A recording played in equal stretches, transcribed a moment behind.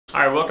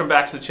Alright, welcome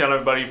back to the channel,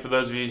 everybody. For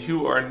those of you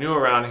who are new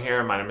around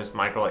here, my name is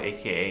Michael,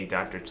 aka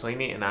Dr.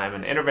 Cellini, and I'm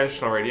an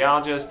interventional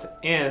radiologist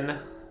in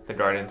the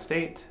Garden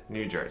State,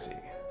 New Jersey.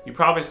 You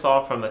probably saw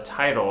from the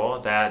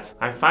title that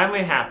I'm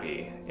finally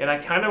happy, and I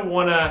kind of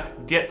want to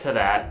get to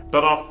that,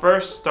 but I'll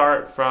first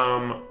start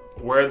from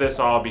where this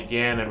all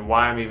began and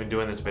why I'm even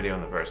doing this video in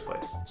the first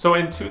place. So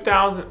in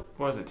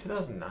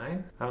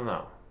 2009? I don't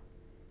know.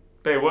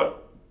 Babe,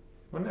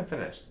 when did I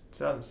finish?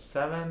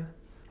 2007?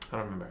 I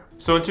don't remember.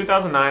 So in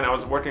 2009, I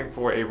was working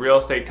for a real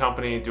estate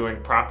company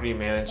doing property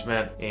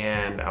management,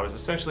 and I was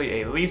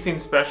essentially a leasing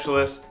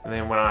specialist, and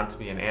then went on to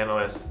be an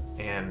analyst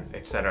and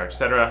et cetera, et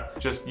cetera.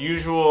 Just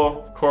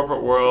usual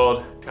corporate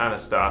world kind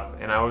of stuff,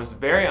 and I was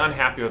very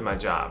unhappy with my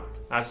job.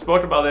 I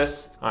spoke about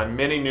this on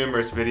many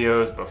numerous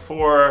videos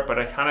before, but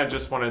I kind of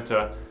just wanted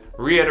to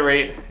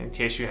reiterate in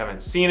case you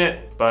haven't seen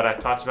it, but I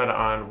talked about it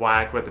on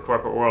why I quit the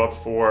corporate world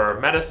for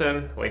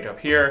medicine, link up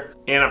here,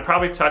 and I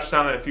probably touched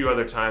on it a few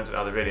other times in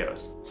other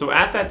videos. So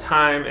at that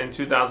time in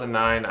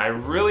 2009, I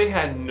really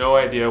had no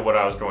idea what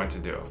I was going to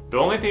do. The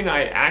only thing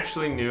I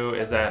actually knew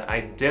is that I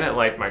didn't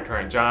like my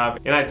current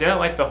job, and I didn't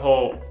like the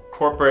whole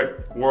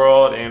corporate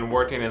world and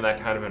working in that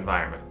kind of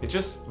environment. It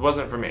just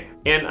wasn't for me.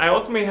 And I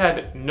ultimately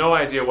had no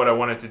idea what I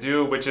wanted to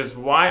do, which is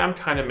why I'm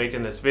kind of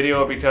making this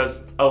video,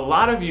 because a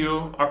lot of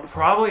you are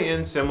probably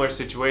in similar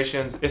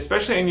situations,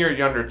 especially in your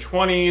younger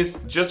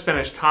 20s, just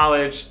finished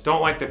college,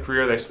 don't like the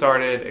career they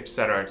started,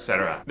 etc.,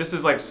 etc. This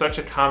is like such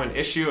a common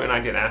issue, and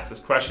I get asked this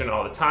question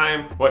all the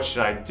time. What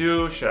should I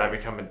do? Should I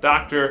become a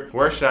doctor?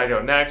 Where should I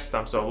go next?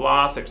 I'm so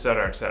lost,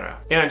 etc.,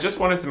 etc. And I just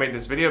wanted to make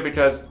this video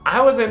because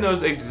I was in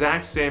those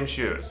exact same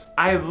shoes.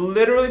 I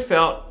literally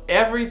felt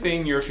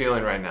everything you're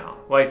feeling right now,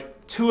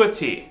 like to a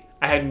T.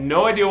 I had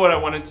no idea what I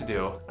wanted to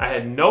do. I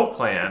had no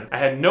plan. I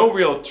had no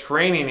real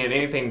training in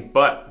anything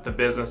but the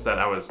business that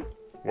I was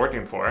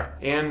working for.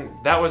 And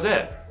that was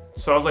it.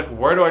 So I was like,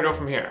 where do I go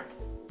from here?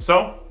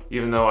 So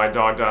even though I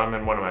dogged on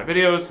them in one of my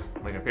videos,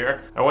 link up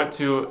here, I went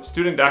to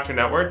Student Doctor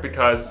Network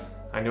because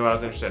I knew I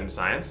was interested in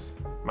science.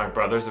 My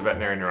brother's a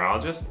veterinary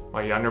neurologist.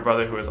 My younger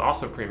brother, who is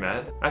also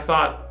pre-med. I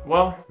thought,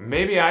 well,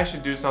 maybe I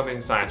should do something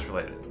science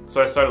related.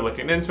 So I started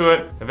looking into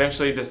it,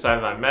 eventually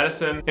decided on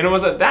medicine. And it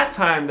was at that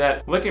time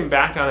that, looking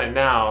back on it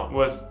now,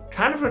 was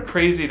kind of a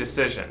crazy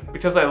decision,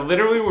 because I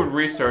literally would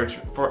research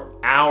for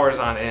hours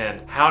on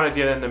end how to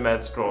get into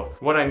med school,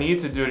 what I need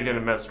to do to get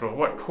into med school,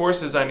 what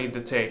courses I need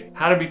to take,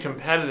 how to be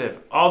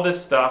competitive, all this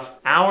stuff,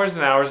 hours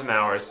and hours and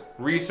hours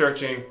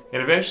researching.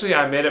 And eventually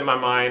I made up my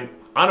mind,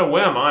 on a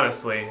whim,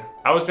 honestly,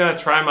 I was gonna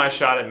try my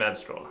shot at med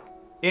school.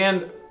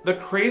 And the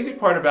crazy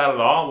part about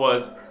it all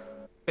was,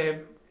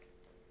 babe,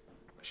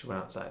 she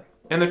went outside.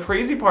 And the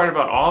crazy part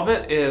about all of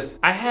it is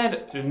I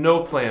had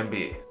no plan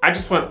B. I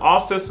just went all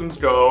systems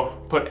go,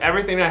 put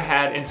everything I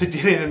had into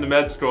getting into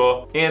med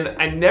school, and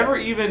I never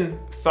even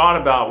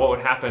thought about what would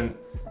happen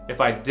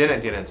if I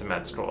didn't get into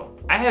med school.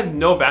 I had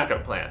no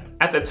backup plan.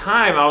 At the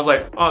time, I was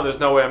like, oh, there's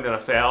no way I'm gonna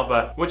fail,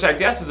 but which I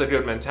guess is a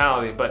good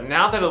mentality. But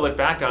now that I look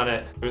back on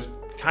it, it was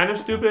kind of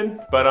stupid,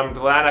 but I'm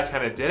glad I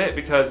kind of did it,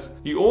 because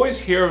you always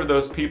hear of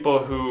those people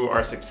who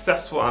are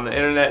successful on the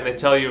internet and they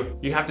tell you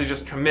you have to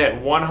just commit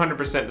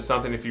 100% to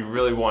something if you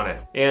really want it.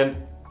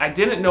 And I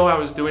didn't know I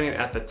was doing it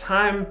at the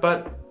time,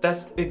 but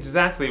that's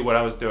exactly what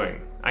I was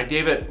doing. I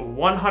gave it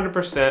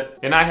 100%,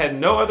 and I had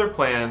no other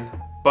plan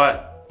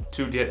but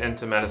to get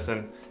into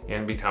medicine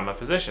and become a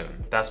physician.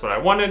 That's what I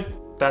wanted.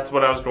 That's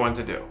what I was going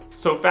to do.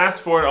 So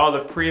fast forward all the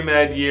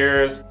pre-med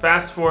years,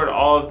 fast forward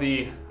all of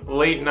the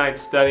late night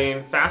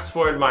studying, fast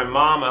forward my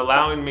mom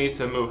allowing me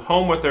to move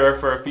home with her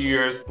for a few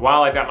years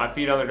while I got my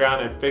feet on the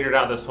ground and figured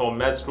out this whole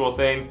med school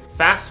thing.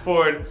 Fast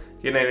forward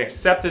getting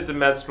accepted to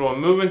med school,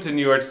 moving to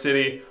New York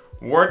City,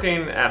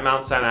 working at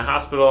Mount Sinai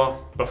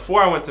Hospital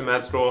before I went to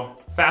med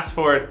school. Fast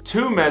forward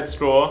to med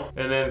school,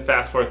 and then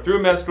fast forward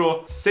through med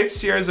school,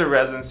 6 years of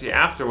residency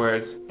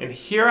afterwards, and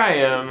here I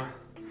am,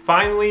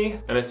 finally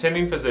an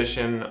attending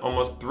physician,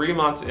 almost 3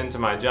 months into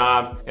my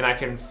job, and I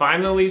can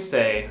finally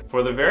say,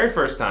 for the very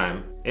first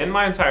time in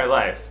my entire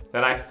life,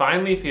 that I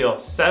finally feel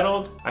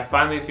settled. I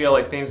finally feel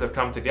like things have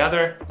come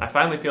together. I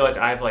finally feel like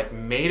I've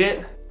made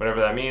it, whatever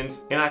that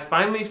means, and I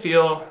finally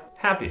feel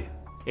happy.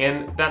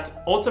 And that's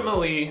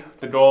ultimately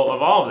the goal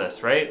of all of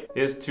this, right?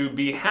 Is to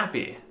be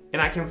happy.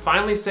 And I can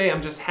finally say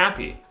I'm just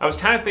happy. I was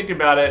kind of thinking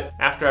about it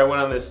after I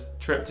went on this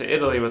trip to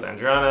Italy with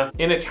Adriana,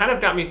 and it kind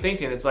of got me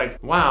thinking, it's like,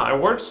 wow, I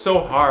worked so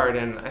hard,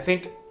 and I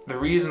think the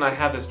reason I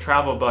have this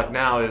travel bug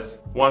now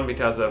is, one,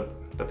 because of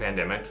the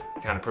pandemic.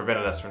 It kind of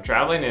prevented us from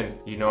traveling, and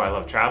you know I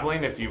love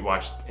traveling if you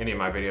watched any of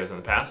my videos in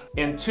the past.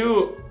 And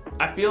two,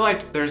 I feel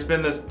like there's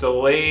been this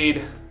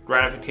delayed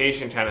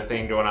gratification kind of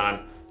thing going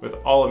on with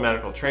all of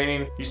medical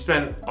training. You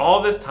spend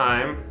all this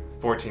time,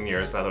 14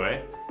 years by the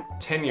way,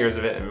 10 years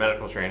of it in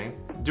medical training,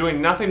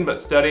 doing nothing but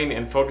studying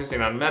and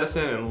focusing on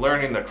medicine and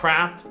learning the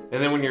craft.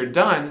 And then when you're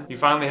done, you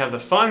finally have the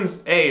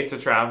funds, A, to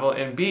travel,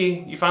 and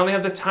B, you finally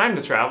have the time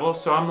to travel.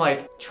 So I'm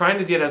like trying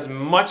to get as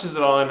much as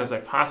it all in as I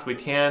possibly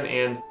can.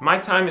 And my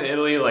time in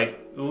Italy, like,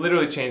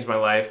 literally changed my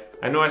life.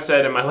 I know I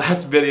said in my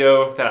last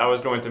video that I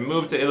was going to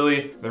move to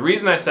Italy. The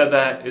reason I said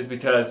that is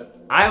because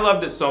I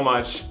loved it so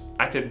much.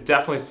 I could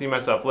definitely see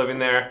myself living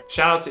there.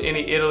 Shout out to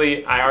any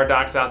Italy IR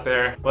docs out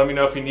there. Let me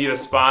know if you need a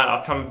spot.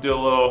 I'll come do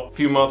a little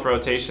few month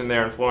rotation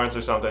there in Florence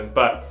or something.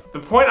 But the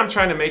point I'm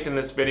trying to make in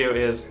this video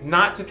is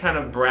not to kind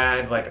of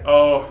brag like,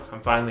 oh, I'm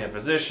finally a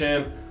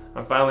physician.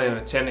 I'm finally an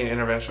attending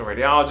interventional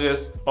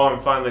radiologist. Oh, I'm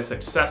finally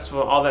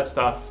successful, all that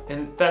stuff.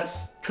 And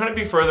that's couldn't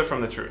be further from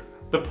the truth.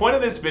 The point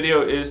of this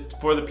video is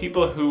for the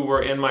people who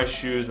were in my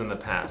shoes in the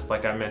past,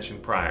 like I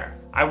mentioned prior.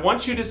 I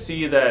want you to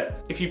see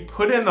that if you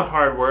put in the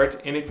hard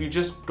work and if you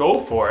just go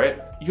for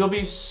it, you'll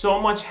be so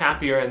much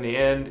happier in the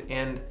end.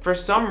 And for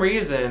some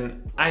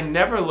reason, I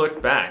never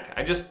looked back.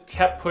 I just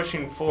kept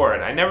pushing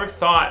forward. I never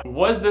thought,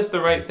 was this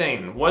the right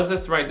thing? Was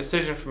this the right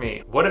decision for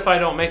me? What if I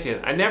don't make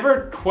it? I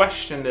never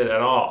questioned it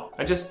at all.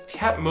 I just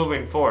kept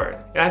moving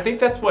forward. And I think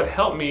that's what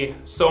helped me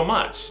so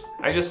much.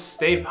 I just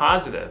stayed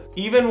positive.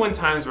 Even when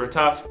times were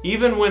tough,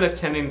 even when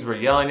attendings were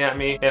yelling at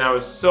me and I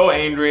was so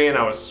angry and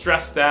I was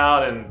stressed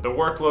out and the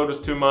workload was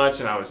too much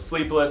and I was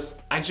sleepless,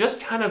 I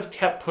just kind of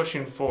kept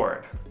pushing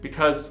forward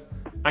because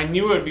I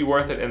knew it would be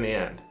worth it in the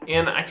end.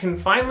 And I can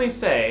finally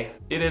say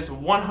it is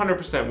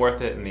 100%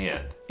 worth it in the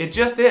end. It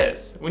just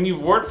is. When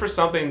you've worked for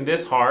something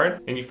this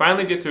hard and you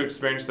finally get to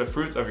experience the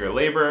fruits of your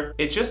labor,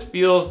 it just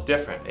feels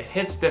different. It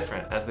hits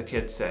different, as the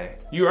kids say.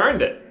 You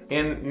earned it.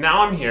 And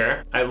now I'm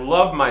here. I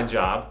love my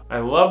job. I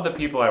love the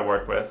people I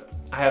work with.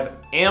 I have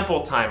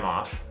ample time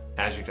off,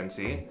 as you can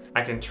see.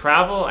 I can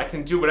travel, I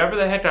can do whatever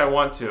the heck I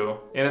want to,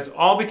 and it's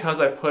all because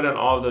I put in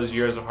all of those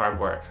years of hard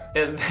work.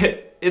 And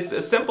it's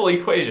a simple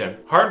equation.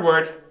 Hard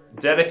work,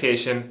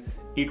 dedication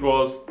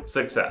equals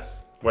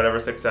success. Whatever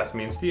success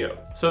means to you.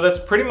 So that's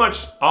pretty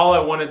much all I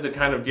wanted to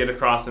kind of get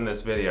across in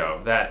this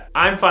video, that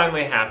I'm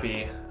finally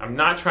happy. I'm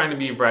not trying to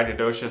be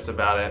braggadocious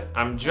about it.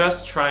 I'm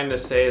just trying to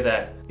say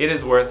that it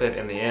is worth it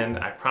in the end.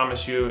 I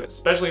promise you,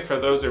 especially for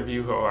those of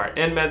you who are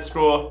in med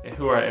school,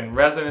 who are in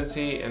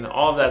residency and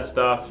all of that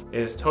stuff,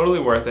 it is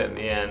totally worth it in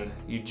the end.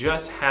 You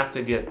just have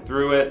to get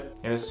through it,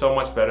 and it's so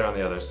much better on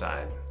the other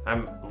side.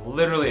 I'm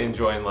literally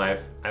enjoying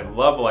life. I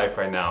love life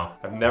right now.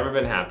 I've never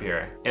been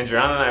happier.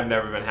 Andriana and I have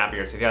never been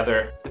happier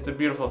together. It's a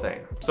beautiful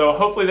thing. So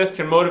hopefully this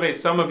can motivate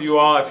some of you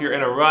all if you're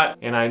in a rut.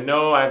 And I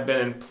know I've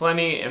been in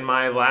plenty in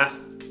my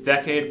last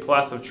decade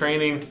plus of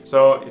training.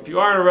 So if you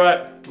are in a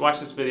rut, watch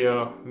this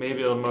video.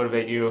 Maybe it'll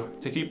motivate you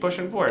to keep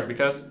pushing forward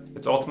because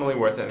it's ultimately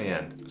worth it in the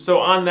end. So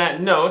on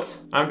that note,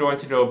 I'm going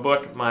to go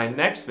book my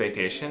next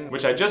vacation,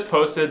 which I just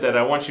posted that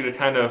I want you to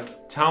kind of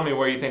tell me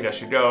where you think I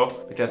should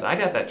go because I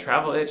got that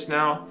travel itch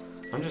now.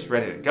 I'm just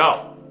ready to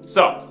go.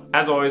 So,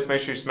 as always, make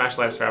sure you smash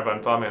the subscribe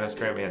button, follow me on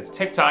Instagram and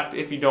TikTok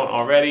if you don't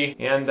already,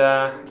 and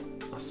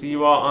I'll see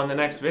you all on the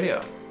next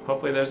video.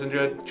 Hopefully there's a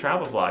good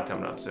travel vlog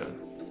coming up soon.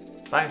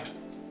 Bye.